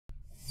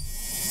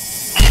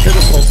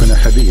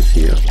hadith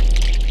here.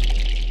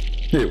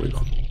 Here we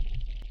go.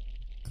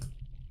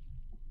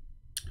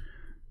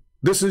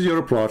 This is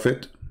your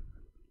prophet,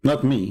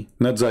 not me,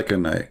 not Zakir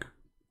Naik.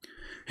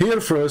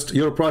 Here first,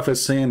 your prophet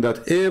saying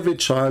that every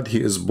child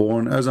he is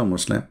born as a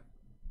Muslim.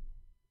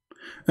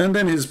 And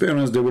then his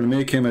parents, they will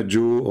make him a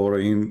Jew or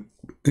a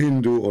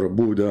Hindu or a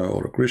Buddha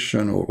or a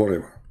Christian or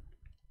whatever.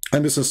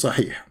 And this is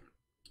Sahih.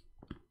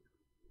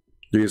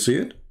 Do you see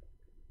it?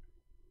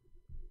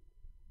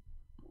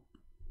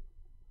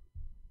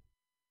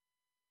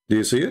 Do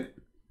you see it?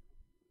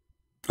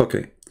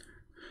 Okay.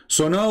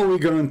 So now we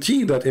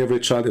guarantee that every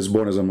child is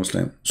born as a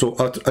Muslim. So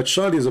a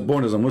child is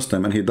born as a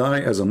Muslim and he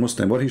dies as a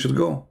Muslim, where he should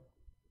go?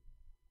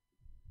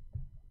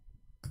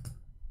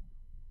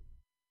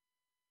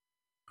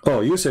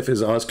 Oh, Yusuf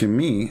is asking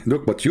me,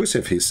 look what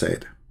Yusuf he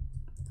said.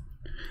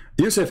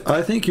 Yusuf,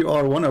 I think you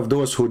are one of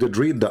those who did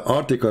read the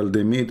article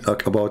they made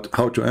about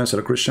how to answer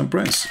a Christian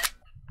prince.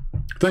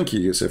 Thank you,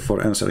 Yusuf,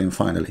 for answering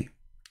finally.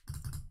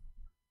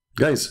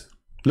 Guys,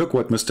 look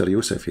what Mr.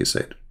 Yusuf he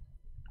said.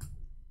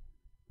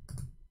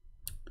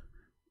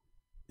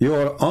 You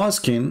are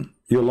asking,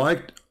 you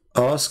like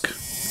ask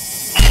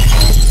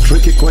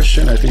tricky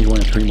question. I think you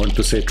want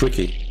to say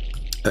tricky.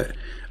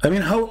 I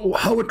mean,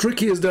 how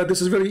tricky is that?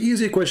 This is a very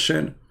easy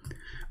question.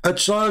 A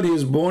child, he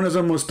is born as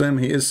a Muslim,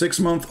 he is 6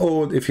 months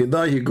old. If he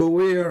die, he go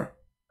where?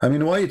 I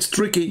mean, why it's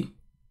tricky?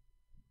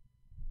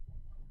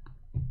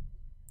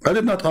 I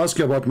did not ask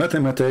you about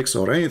mathematics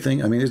or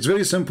anything. I mean, it's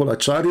very simple. A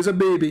child is a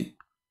baby.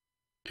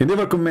 He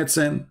never commits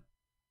sin.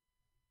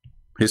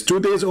 He's 2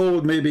 days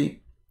old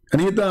maybe, and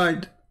he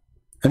died.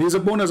 And he's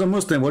born as a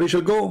Muslim. Where he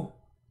shall go?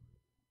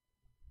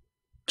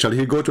 Shall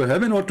he go to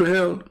heaven or to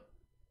hell?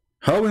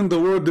 How in the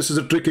world this is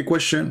a tricky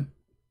question?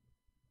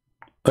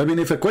 I mean,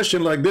 if a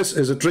question like this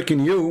is a tricking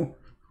you,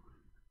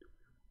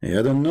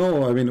 I don't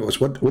know. I mean,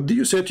 what do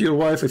you say to your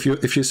wife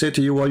if she say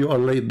to you, why you are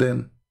late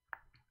then?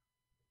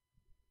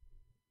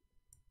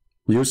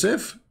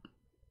 Yusuf,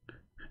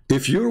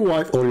 if your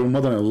wife or your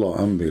mother-in-law,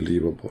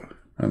 unbelievable,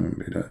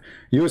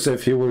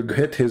 Yusuf, he will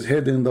hit his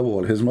head in the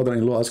wall. His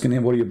mother-in-law asking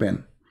him, where you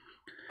been?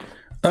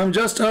 I'm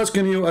just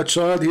asking you, a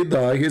child, he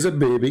died, he's a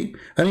baby,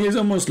 and he's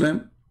a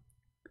Muslim.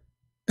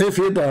 If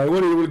he die,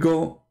 where he will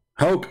go?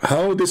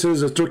 How this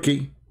is a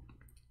tricky?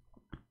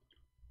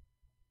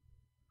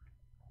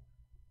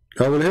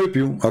 I will help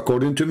you.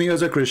 According to me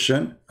as a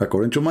Christian,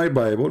 according to my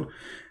Bible,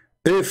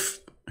 if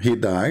he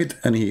died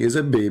and he is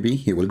a baby,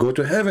 he will go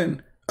to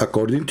heaven.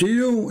 According to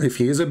you, if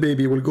he is a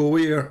baby, he will go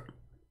where?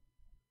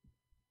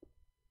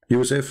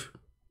 Yusuf,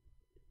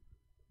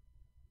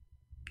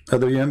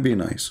 Adrian, be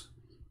nice.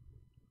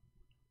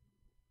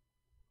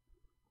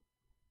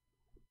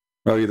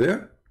 Are you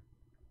there?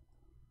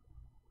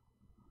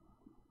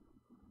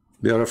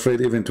 They are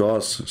afraid even to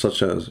ask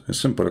such a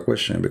simple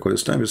question because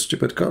Islam is a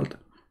stupid cult.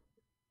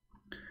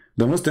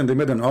 The Muslim, they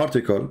made an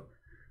article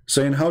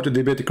saying how to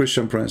debate a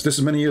Christian prince. This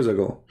is many years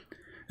ago.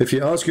 If he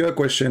asks you a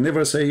question,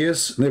 never say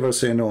yes, never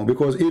say no.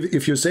 Because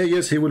if you say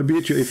yes, he will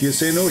beat you. If you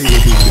say no, he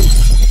will beat you.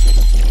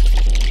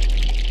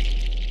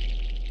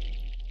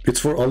 It's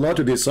for Allah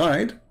to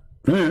decide.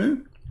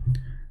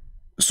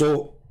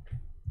 So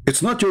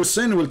it's not your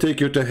sin will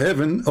take you to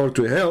heaven or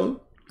to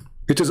hell.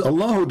 It is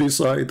Allah who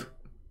decide.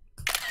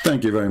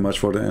 Thank you very much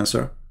for the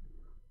answer.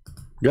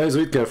 Guys,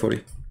 read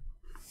carefully.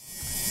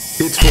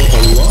 It's for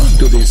Allah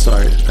to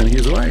decide, and He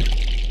is right.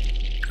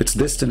 It's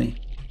destiny.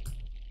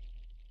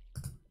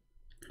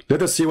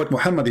 Let us see what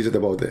Muhammad said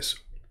about this.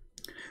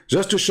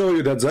 Just to show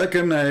you that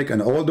Zakir Naik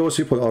and all those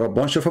people are a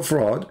bunch of a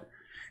fraud,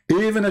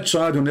 even a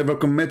child who never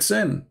commits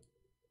sin,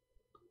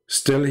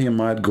 still he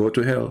might go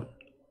to hell.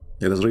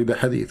 Let us read the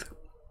hadith.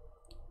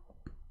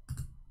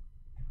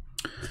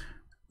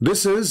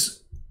 This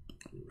is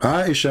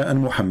Aisha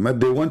and Muhammad.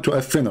 They went to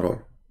a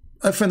funeral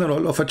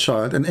of a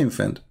child, an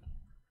infant.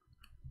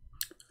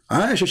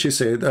 Aisha, she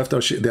said,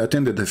 after they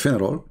attended the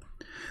funeral,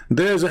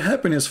 there is a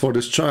happiness for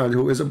this child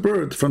who is a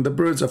bird from the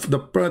birds of the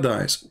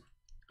paradise.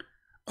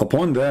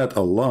 Upon that,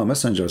 Allah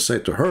Messenger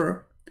said to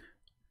her,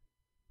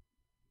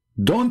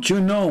 don't you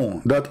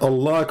know that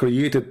Allah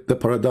created the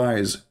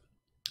paradise,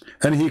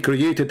 and He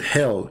created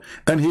hell,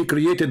 and He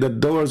created the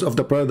doors of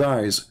the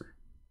paradise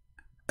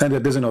and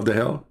the descent of the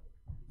hell?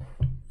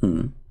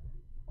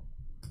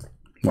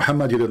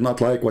 Muhammad, you did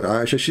not like what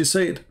Aisha she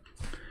said.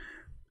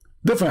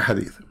 Different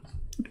hadith.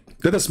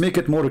 Let us make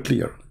it more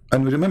clear.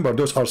 And remember,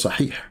 those are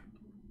sahih.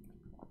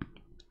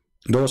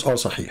 Those are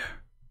sahih.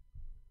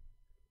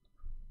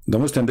 The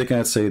Muslim, they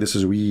cannot say this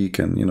is weak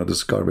and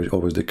this garbage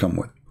always they come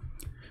with.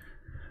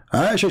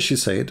 Aisha, she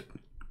said,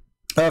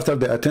 after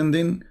they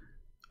attending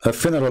a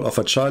funeral of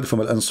a child from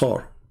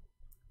Al-Ansar.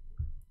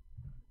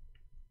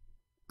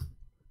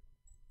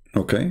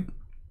 Okay?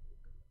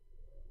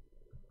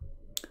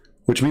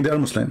 Which means they are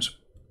Muslims.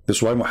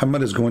 That's why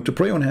Muhammad is going to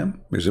pray on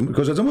him,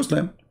 because he's a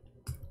Muslim.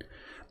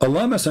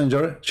 Allah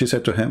Messenger, she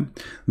said to him,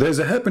 there is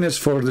a happiness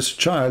for this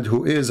child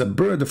who is a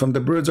bird from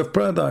the birds of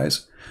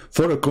paradise,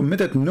 for he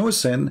committed no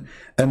sin,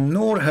 and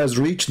nor has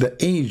reached the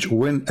age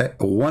when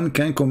one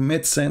can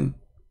commit sin.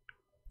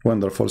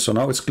 Wonderful. So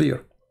now it's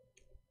clear.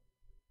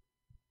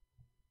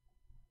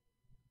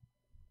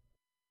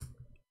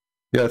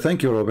 Yeah,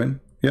 thank you, Robin.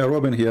 Yeah,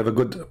 Robin, he have a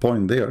good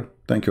point there.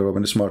 Thank you,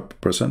 Robin, a smart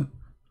person.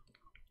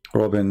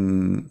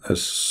 Robin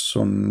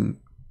Sun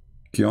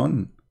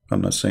Kyon.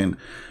 I'm not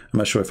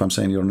sure if I'm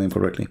saying your name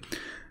correctly.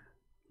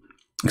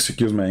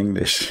 Excuse my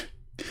English.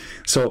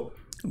 So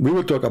we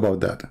will talk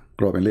about that,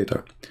 Robin,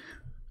 later.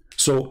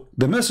 So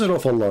the Messenger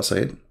of Allah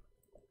said,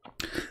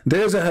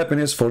 there is a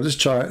happiness for this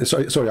child.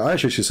 Sorry,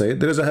 Aisha, she said,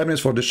 there is a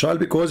happiness for this child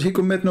because he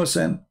commit no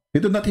sin. He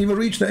did not even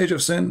reach the age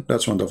of sin.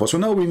 That's wonderful. So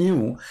now we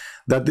knew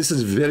that this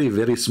is very,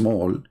 very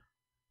small,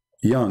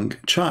 young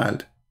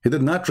child. He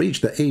did not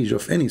reach the age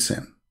of any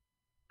sin.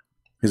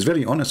 He's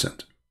very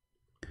innocent.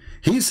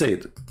 He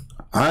said,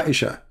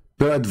 Aisha,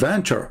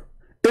 peradventure,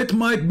 it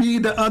might be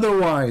the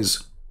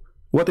otherwise.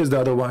 What is the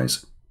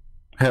otherwise?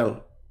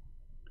 Hell.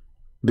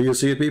 Do you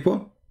see it,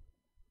 people?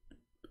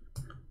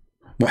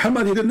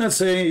 Muhammad, he did not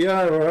say,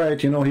 yeah, all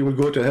right, you know, he will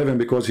go to heaven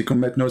because he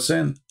commit no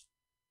sin.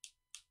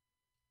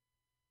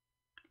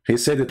 He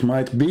said it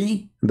might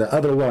be the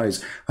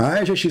otherwise.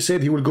 Aisha, she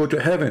said he will go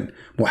to heaven.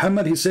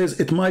 Muhammad, he says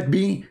it might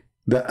be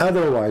the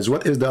otherwise.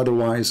 What is the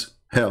otherwise?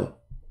 Hell.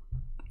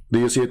 Do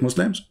you see it,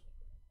 Muslims?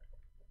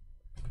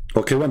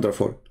 Okay,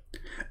 wonderful.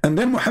 And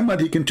then Muhammad,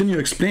 he continued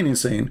explaining,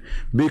 saying,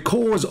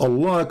 because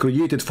Allah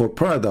created for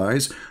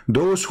paradise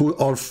those who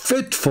are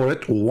fit for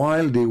it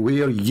while they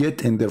were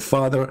yet in their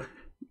father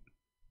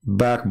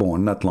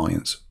backbone, not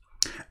lions.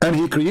 And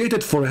he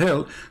created for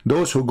hell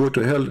those who go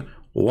to hell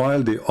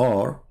while they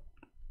are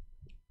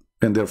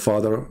in their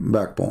father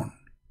backbone.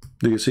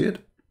 Do you see it?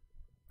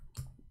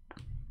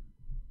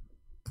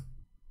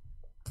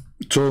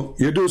 So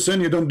you do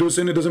sin, you don't do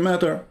sin, it doesn't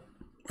matter.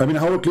 I mean,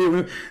 how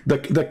clear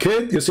the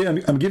kid, you see,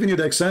 I'm giving you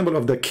the example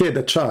of the kid,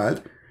 the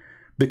child,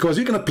 because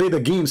you cannot play the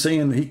game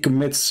saying he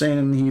commits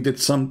sin, he did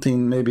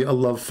something, maybe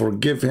Allah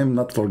forgive him,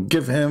 not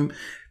forgive him.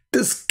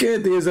 This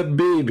kid is a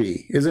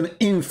baby, is an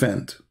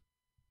infant.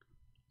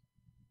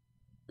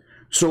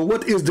 So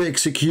what is the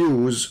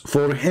excuse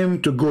for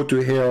him to go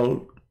to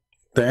hell?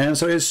 The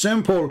answer is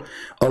simple.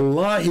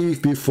 Allah,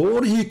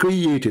 before he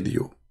created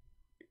you,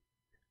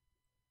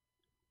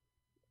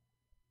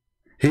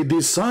 he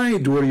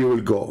decided where you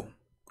will go.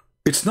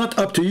 It's not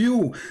up to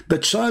you. The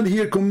child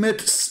here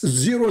commits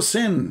zero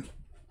sin.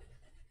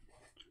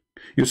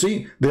 You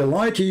see, they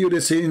lie to you. They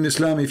say in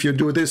Islam, if you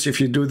do this, if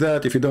you do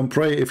that, if you don't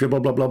pray, if you blah,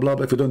 blah, blah, blah,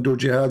 if you don't do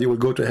jihad, you will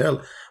go to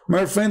hell.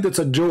 My friend, it's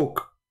a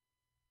joke.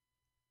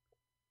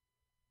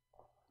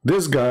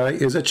 This guy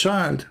is a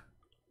child.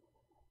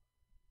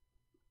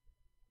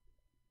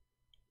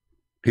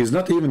 He's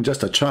not even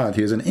just a child.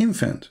 He is an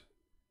infant.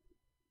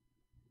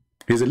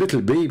 He's a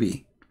little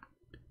baby.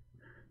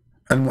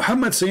 And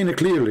Muhammad saying it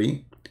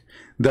clearly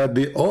that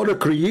they are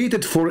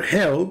created for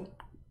hell,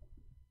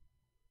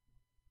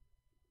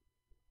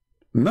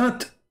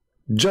 not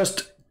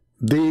just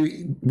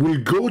they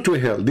will go to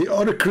hell. They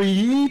are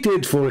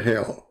created for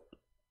hell.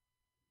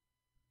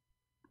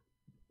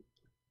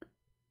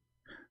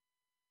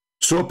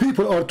 So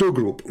people are two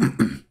groups,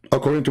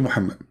 according to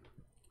Muhammad.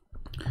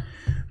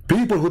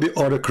 People who they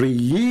are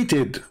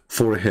created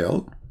for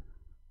hell,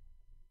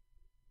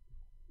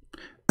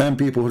 and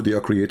people who they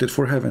are created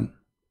for heaven.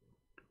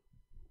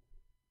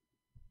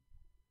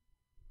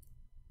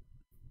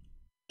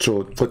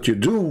 So what you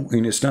do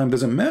in Islam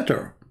doesn't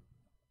matter.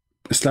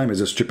 Islam is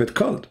a stupid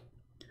cult.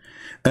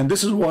 And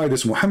this is why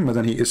this Muhammad,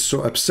 and he is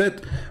so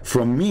upset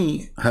from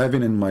me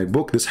having in my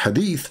book this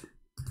hadith,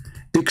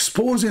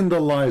 exposing the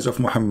lies of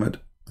Muhammad,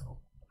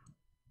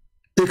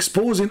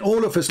 exposing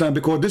all of Islam,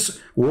 because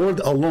this word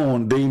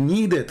alone, they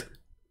need it.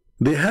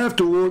 They have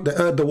to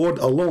add the word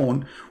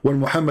alone when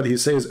Muhammad, he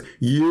says,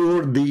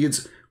 your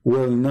deeds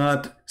will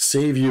not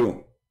save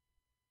you.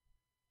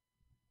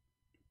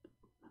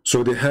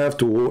 So they have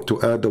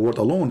to add the word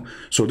alone.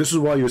 So this is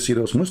why you see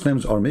those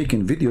Muslims are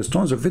making videos,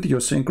 tons of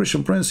videos saying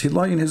Christian Prince, he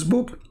lied in his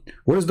book.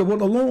 Where is the word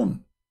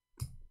alone?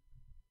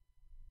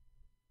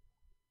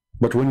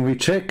 But when we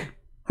check,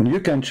 and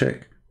you can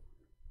check,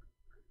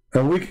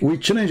 and we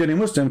challenge any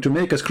Muslim to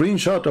make a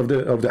screenshot of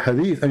the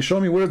hadith and show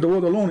me where is the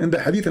word alone in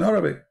the hadith in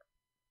Arabic.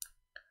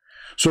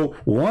 So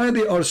why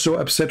they are so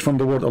upset from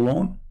the word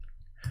alone?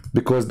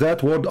 Because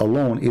that word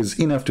alone is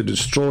enough to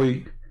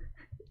destroy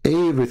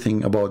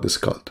everything about this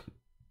cult.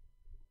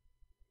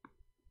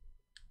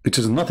 It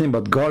is nothing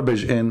but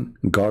garbage in,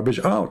 garbage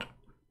out.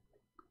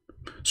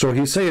 So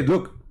he said,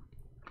 look,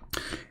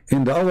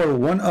 in the hour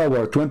 1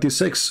 hour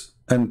 26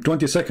 and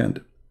 20 seconds,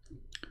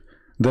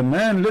 the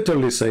man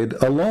literally said,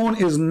 alone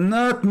is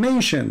not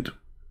mentioned.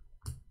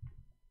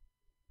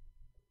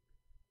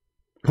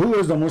 Who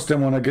is the Muslim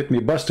want to get me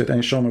busted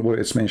and show me where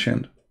it's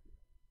mentioned?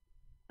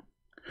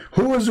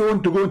 Who is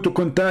going to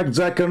contact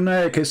Zakir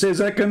Naik? He says,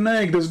 Zakir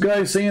Naik, this guy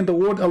is saying the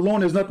word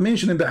alone is not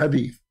mentioned in the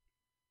hadith.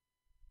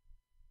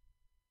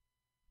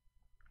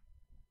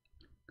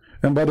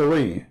 And by the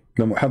way,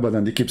 the Muhammad,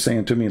 and they keep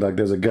saying to me, like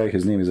there's a guy,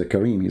 his name is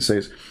Karim, he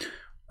says,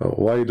 oh,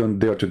 why you don't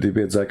dare to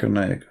debate Zakir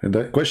Naik? And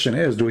the question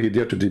is, do he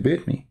dare to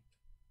debate me?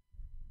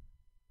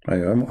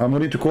 I'm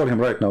going to call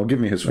him right now. Give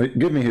me his,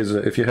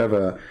 if you have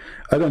a,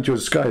 I don't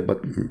use Skype,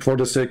 but for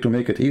the sake to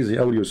make it easy,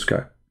 I will use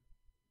Skype.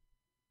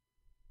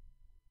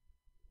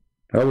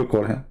 I will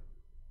call him.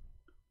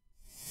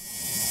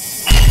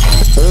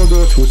 All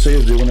those who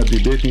say they want to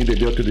debate me, they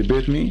dare to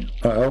debate me,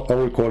 I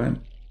will call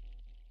him.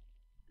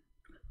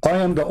 I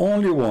am the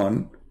only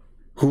one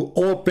who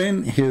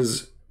opened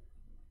his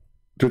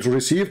to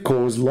receive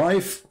calls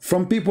live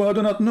from people I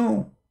do not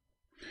know.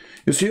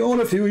 You see, all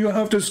of you, you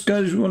have to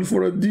schedule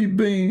for a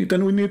debate,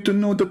 and we need to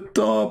know the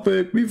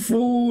topic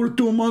before,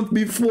 2 months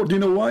before. Do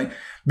you know why?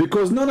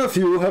 Because none of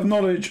you have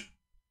knowledge,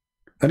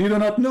 and you do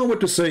not know what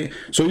to say.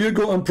 So you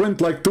go and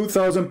print like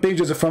 2,000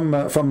 pages from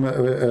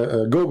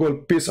Google,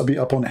 peace be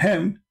upon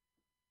him,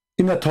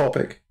 in a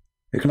topic.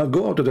 You cannot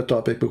go out of the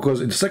topic, because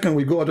the second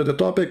we go out of the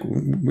topic,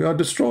 we are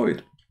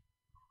destroyed.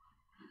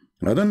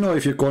 I don't know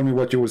if you call me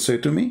what you will say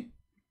to me.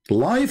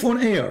 Live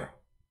on air,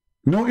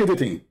 no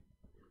editing.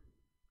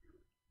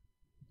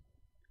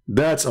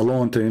 That's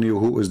alone telling you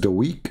who is the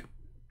weak,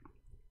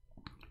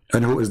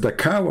 and who is the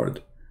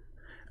coward,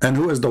 and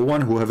who is the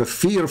one who have a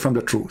fear from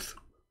the truth.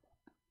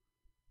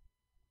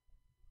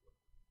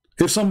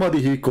 If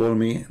somebody he called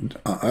me,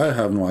 I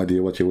have no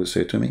idea what he will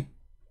say to me.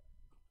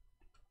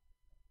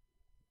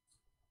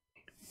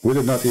 We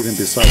did not even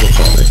decide the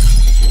topic.